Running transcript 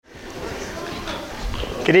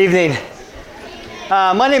Good evening.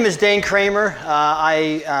 My name is Dane Kramer.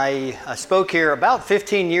 I spoke here about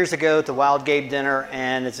 15 years ago at the Wild Gabe Dinner,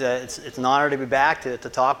 and it's an honor to be back to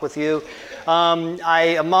talk with you. Among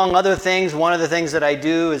other things, one of the things that I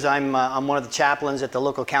do is I'm one of the chaplains at the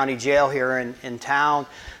local county jail here in town.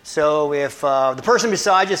 So if the person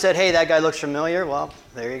beside you said, "Hey, that guy looks familiar," well,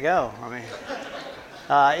 there you go. I mean,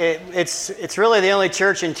 it's really the only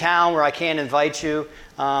church in town where I can't invite you.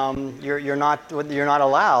 You're not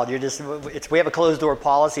allowed. We have a closed door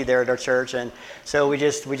policy there at our church, and so we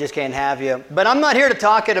just can't have you. But I'm not here to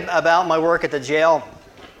talk about my work at the jail.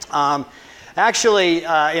 Actually,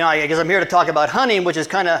 I guess I'm here to talk about hunting, which is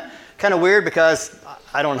kind of weird because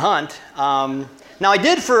I don't hunt. Now I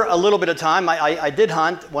did for a little bit of time. I did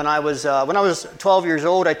hunt when I was 12 years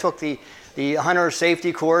old. I took the hunter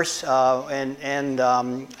safety course, and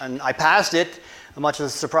I passed it, much to the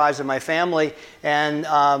surprise of my family, and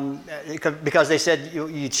because they said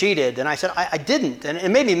you cheated, and I said I didn't, and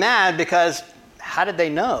it made me mad because how did they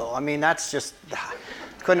know? I mean, that's just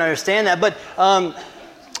couldn't understand that. But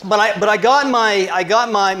I got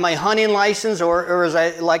my hunting license, or as I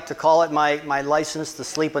like to call it, my license to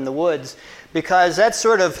sleep in the woods, because that's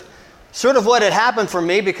sort of what had happened for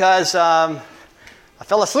me, because I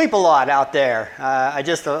fell asleep a lot out there. I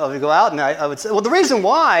would go out and I would say, well, the reason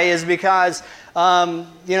why is because,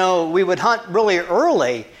 we would hunt really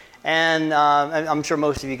early. And I'm sure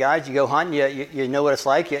most of you guys, you go hunt, you know what it's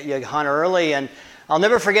like. You hunt early. And I'll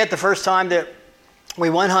never forget the first time that we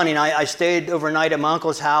went hunting. I stayed overnight at my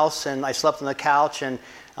uncle's house, and I slept on the couch. And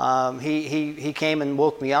he came and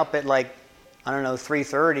woke me up at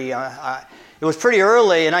 3:30. It was pretty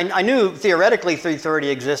early, and I knew theoretically 3:30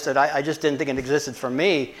 existed. I just didn't think it existed for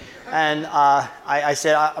me. And I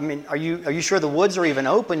said, are you sure the woods are even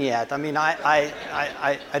open yet? I mean, I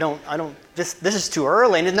don't. This is too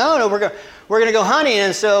early. And no, we're gonna go hunting.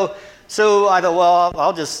 And so I thought, well,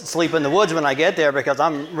 I'll just sleep in the woods when I get there because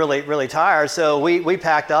I'm really, really tired. So we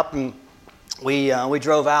packed up and we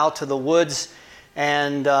drove out to the woods.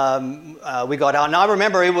 And we got out. Now I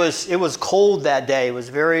remember it was cold that day. It was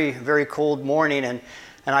very, very cold morning, and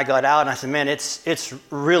I got out and I said, "Man, it's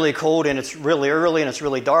really cold and it's really early and it's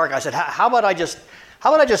really dark." I said, "How about I just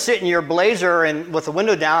sit in your blazer and with the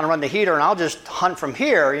window down and run the heater, and I'll just hunt from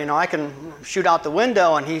here. I can shoot out the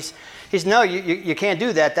window." And he's no, you can't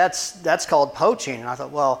do that. That's called poaching. And I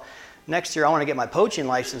thought, well, next year I want to get my poaching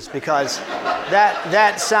license, because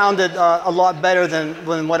that sounded a lot better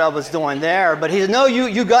than what I was doing there. But he said, "No,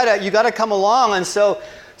 you gotta come along." And so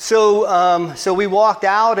we walked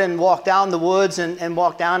out in the woods and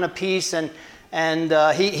walked down a piece, and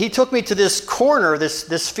he took me to this corner,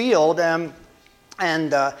 this field, and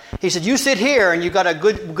he said, "You sit here, and you got a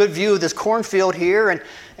good view of this cornfield here."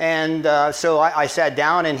 And so I sat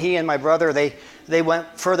down, and he and my brother, they went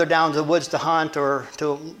further down to the woods to hunt, or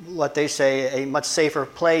to what they say a much safer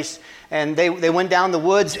place. And they went down the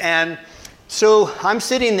woods, and so I'm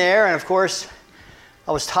sitting there, and of course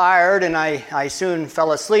I was tired, and I soon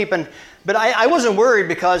fell asleep. But I wasn't worried,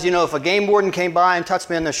 because if a game warden came by and touched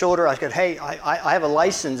me on the shoulder, I said, "Hey, I have a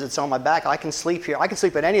license. It's on my back. I can sleep here. I can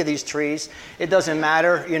sleep at any of these trees. It doesn't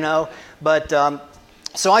matter, But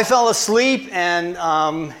so I fell asleep, and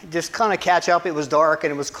just kind of catch up. It was dark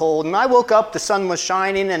and it was cold, and I woke up. The sun was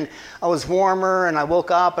shining, and I was warmer. And I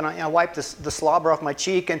woke up, and I wiped the slobber off my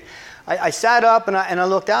cheek, and I sat up, and I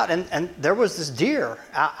looked out, and there was this deer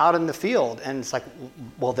out in the field. And it's like,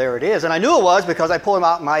 well, there it is. And I knew it was because I pulled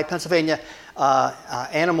out my Pennsylvania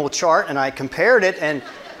animal chart, and I compared it, and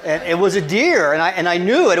it was a deer, and I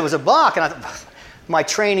knew it was a buck. And I thought, my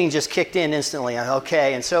training just kicked in instantly.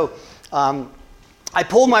 Okay, and so I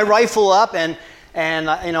pulled my rifle up, and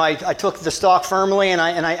I took the stock firmly, and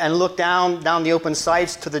I looked down the open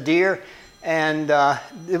sights to the deer, and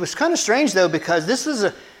it was kind of strange though, because this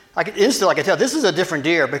is I could tell this is a different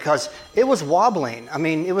deer, because it was wobbling. I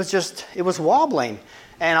mean, it was wobbling,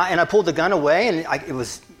 and I pulled the gun away, and it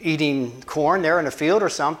was eating corn there in the field or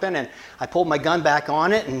something, and I pulled my gun back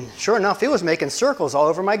on it, and sure enough, it was making circles all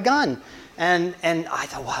over my gun, and I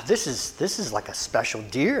thought, wow, this is like a special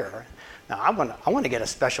deer. Now, I want to get a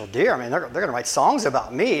special deer. I mean, they're going to write songs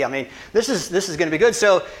about me. I mean, this is going to be good.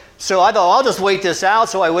 So I thought, I'll just wait this out.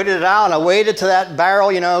 So I waited it out, and I waited to that barrel,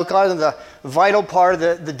 caught in the vital part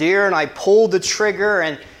of the deer, and I pulled the trigger,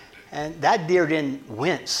 and that deer didn't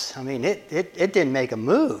wince. I mean, it didn't make a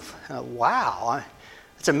move. Wow,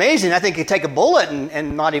 it's amazing. I think you take a bullet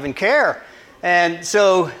and not even care. And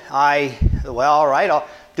so all right, I'll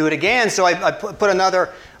do it again. So I put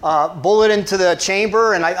another bullet into the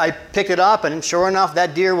chamber, and I picked it up, and sure enough,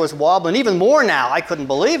 that deer was wobbling even more now. I couldn't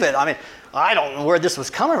believe it. I mean, I don't know where this was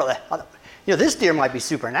coming from. this deer might be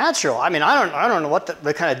supernatural. I mean, I don't know what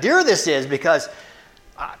the kind of deer this is, because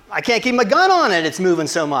I can't keep my gun on it. It's moving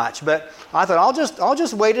so much. But I thought I'll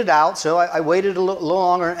just wait it out. So I waited a little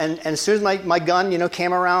longer, and as soon as my gun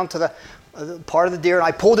came around to the part of the deer,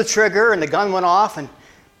 I pulled the trigger and the gun went off, and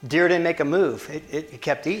deer didn't make a move. It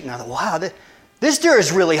kept eating. I thought, wow, this deer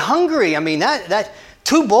is really hungry. I mean, that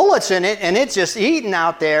 2 bullets in it, and it's just eating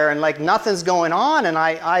out there, and like nothing's going on. And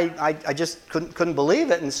I just couldn't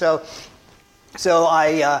believe it. And so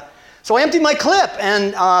I emptied my clip,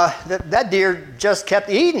 and that deer just kept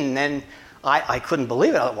eating, and I couldn't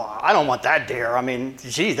believe it. Well, I don't want that deer. I mean,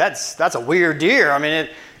 geez, that's a weird deer. I mean,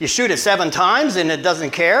 you shoot it 7 times and it doesn't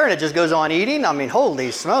care, and it just goes on eating. I mean, holy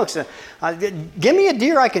smokes! Give me a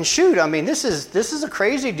deer I can shoot. I mean, this is a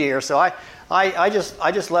crazy deer. So I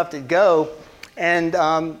just let it go, and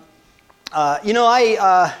I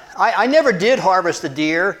never did harvest a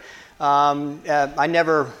deer. I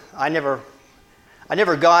never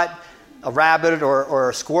got a rabbit or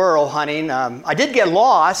a squirrel hunting. I did get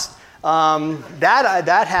lost.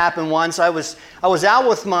 That happened once. I was out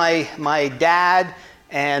with my dad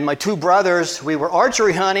and my 2 brothers. We were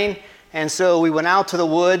archery hunting, and so we went out to the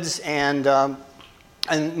woods, and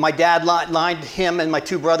my dad lined him and my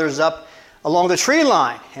 2 brothers up along the tree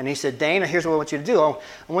line. And he said, Dana, here's what I want you to do. I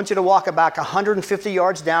want you to walk about 150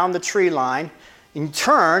 yards down the tree line, and you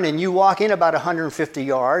turn, and you walk in about 150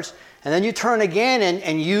 yards, and then you turn again,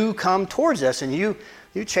 and you come towards us, and you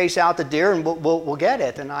chase out the deer, and we'll get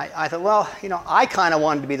it. And I thought, well, I kind of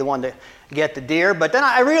wanted to be the one to get the deer. But then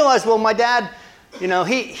I realized, well, my dad, he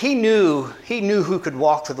knew who could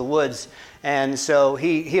walk through the woods. And so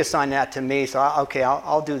he assigned that to me. So,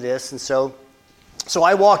 I'll do this. And so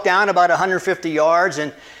I walked down about 150 yards,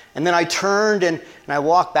 and then I turned, and I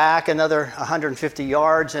walked back another 150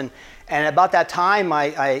 yards. And about that time,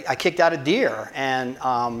 I kicked out a deer, and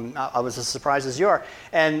I was as surprised as you are.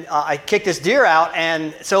 And I kicked this deer out,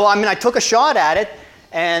 and so I took a shot at it,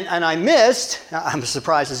 and I missed. I'm as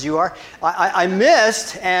surprised as you are. I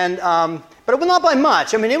missed, but it was not by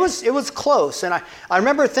much. I mean, it was close. And I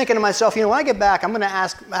remember thinking to myself, when I get back, I'm going to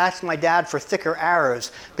ask my dad for thicker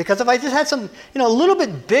arrows, because if I just had some, a little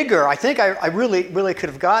bit bigger, I think I really could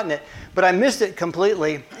have gotten it. But I missed it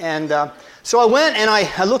completely, and so I went and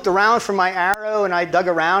I looked around for my arrow, and I dug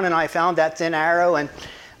around and I found that thin arrow and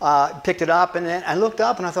picked it up, and then I looked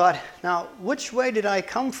up and I thought, now which way did I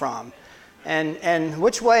come from, and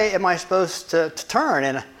which way am I supposed to turn?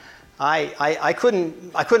 And I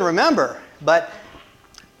couldn't remember, but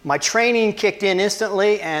my training kicked in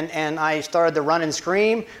instantly, and I started to run and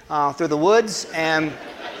scream through the woods. And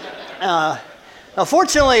now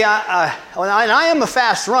fortunately, I am a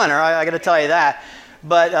fast runner. I got to tell you that.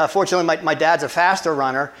 But fortunately, my dad's a faster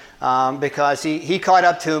runner, because he caught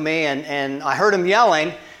up to me, and I heard him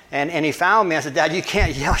yelling, and he found me. I said, Dad, you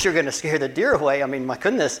can't yell. You're going to scare the deer away. I mean, my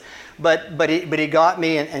goodness. But he got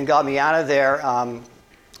me and got me out of there.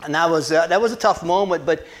 And that was a tough moment.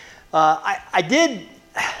 But I did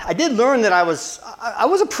learn that I was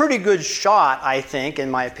a pretty good shot, I think, in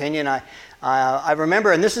my opinion. I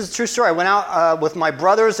remember, and this is a true story, I went out with my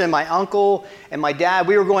brothers and my uncle and my dad.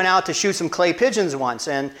 We were going out to shoot some clay pigeons once,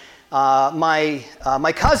 and my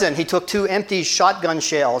cousin, he took 2 empty shotgun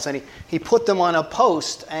shells, and he put them on a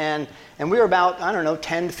post, and we were about,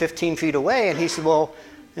 10 to 15 feet away, and he said, well,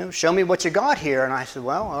 show me what you got here. And I said,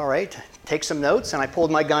 well, all right, take some notes. And I pulled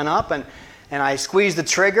my gun up, and I squeezed the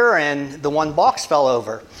trigger, and the one box fell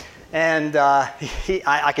over. And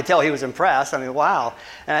I could tell he was impressed. I mean, wow.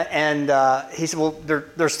 And he said, well,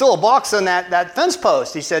 there's still a box on that fence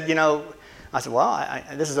post. He said, I said, well,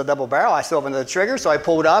 this is a double barrel. I still have another trigger. So I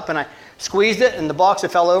pulled up, and I squeezed it, and the box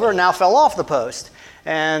that fell over now fell off the post.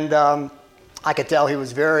 And I could tell he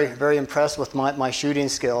was very, very impressed with my shooting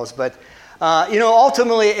skills. But,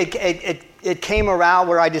 ultimately it came around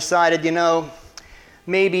where I decided,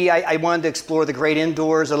 maybe I wanted to explore the great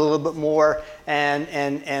indoors a little bit more,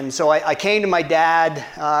 and so I came to my dad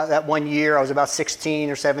that one year. I was about 16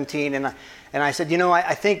 or 17, and I said,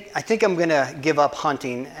 I think I'm going to give up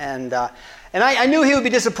hunting, and I knew he would be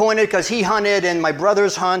disappointed, because he hunted, and my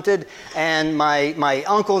brothers hunted, and my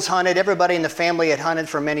uncles hunted. Everybody in the family had hunted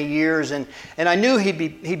for many years, and I knew he'd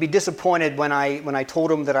be disappointed when I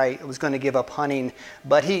told him that I was going to give up hunting.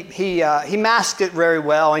 But he masked it very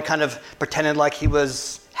well and kind of pretended like he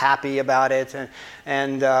was happy about it.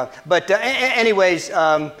 Anyways.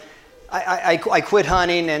 I quit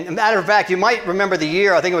hunting, and as a matter of fact, you might remember the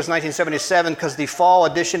year, I think it was 1977, because the fall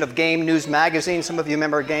edition of Game News magazine, some of you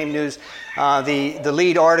remember Game News, the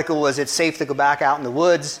lead article was, it's safe to go back out in the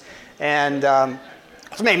woods, and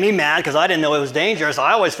it made me mad, because I didn't know it was dangerous.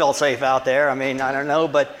 I always felt safe out there. I mean, I don't know,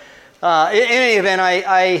 but In any event,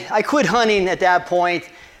 I quit hunting at that point.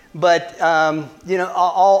 But,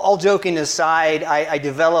 all joking aside, I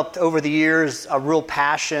developed over the years a real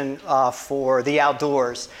passion for the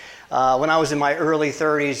outdoors. When I was in my early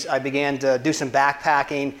 30s, I began to do some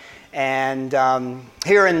backpacking. And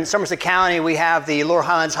here in Somerset County, we have the Lower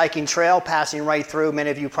Highlands Hiking Trail passing right through. Many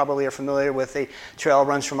of you probably are familiar with the trail. It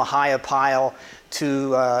runs from Pile to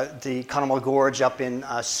the Connemara Gorge up in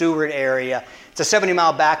Seward area. It's a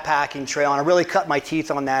 70-mile backpacking trail, and I really cut my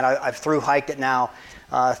teeth on that. I've thru-hiked it now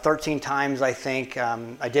 13 times, I think.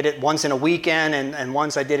 I did it once in a weekend, and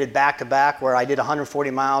once I did it back-to-back, where I did 140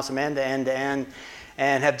 miles from end to end to end,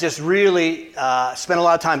 and have just really spent a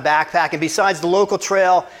lot of time backpacking. Besides the local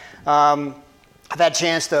trail, I've had a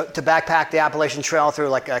chance to backpack the Appalachian Trail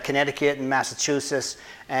through Connecticut and Massachusetts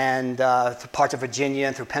and through parts of Virginia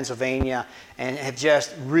and through Pennsylvania, and have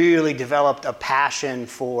just really developed a passion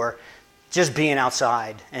for just being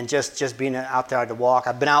outside and just being out there to walk.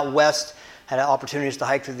 I've been out west, had opportunities to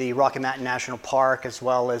hike through the Rocky Mountain National Park as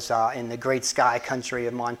well as in the Great Sky Country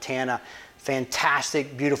of Montana.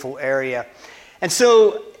 Fantastic, beautiful area. And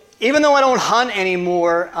so even though I don't hunt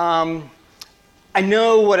anymore, I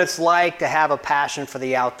know what it's like to have a passion for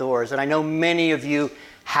the outdoors, and I know many of you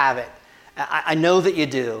have it. I know that you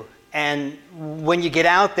do. And when you get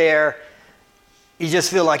out there, you just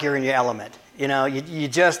feel like you're in your element. You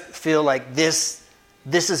just feel like this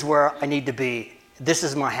is where I need to be. This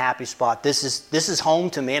is my happy spot. This is home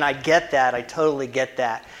to me, and I get that. I totally get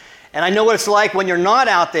that. And I know what it's like when you're not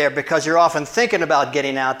out there, because you're often thinking about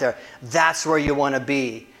getting out there. That's where you want to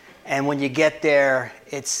be. And when you get there,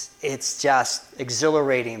 it's just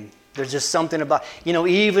exhilarating. There's just something about,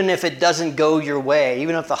 even if it doesn't go your way,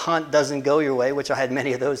 even if the hunt doesn't go your way, which I had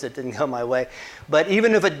many of those that didn't go my way, but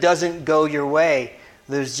even if it doesn't go your way,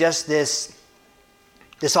 there's just this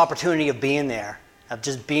opportunity of being there, of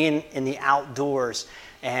just being in the outdoors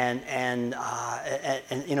and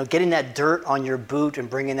getting that dirt on your boot and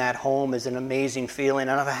bringing that home is an amazing feeling.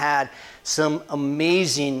 And I've had some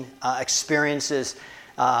amazing experiences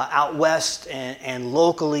out west and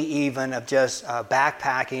locally even of just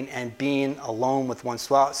backpacking and being alone with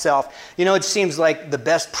oneself. It seems like the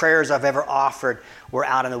best prayers I've ever offered were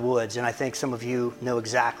out in the woods, and I think some of you know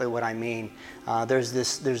exactly what I mean. There's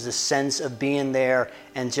this sense of being there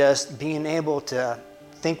and just being able to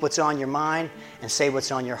think what's on your mind and say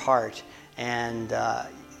what's on your heart, and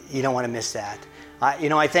you don't want to miss that.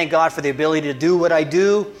 I thank God for the ability to do what I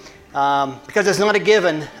do, because it's not a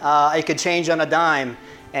given. It could change on a dime.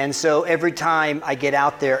 And so every time I get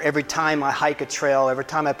out there, every time I hike a trail, every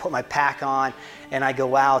time I put my pack on and I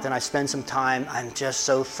go out and I spend some time, I'm just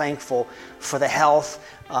so thankful for the health,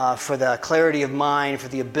 for the clarity of mind, for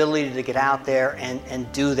the ability to get out there and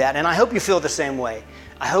do that. And I hope you feel the same way.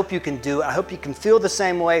 I hope you can do it. I hope you can feel the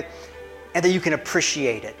same way, and that you can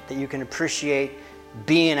appreciate it, that you can appreciate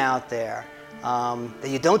being out there, that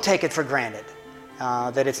you don't take it for granted.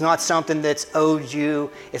 That it's not something that's owed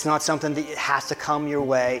you, it's not something that has to come your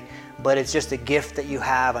way, but it's just a gift that you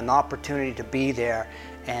have, an opportunity to be there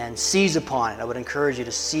and seize upon it. I would encourage you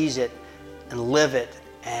to seize it and live it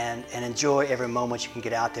and enjoy every moment you can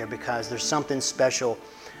get out there, because there's something special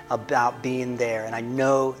about being there, and I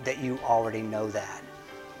know that you already know that.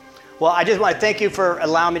 Well, I just want to thank you for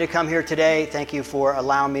allowing me to come here today. Thank you for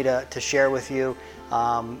allowing me to share with you,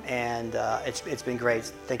 and it's been great.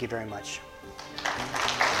 Thank you very much.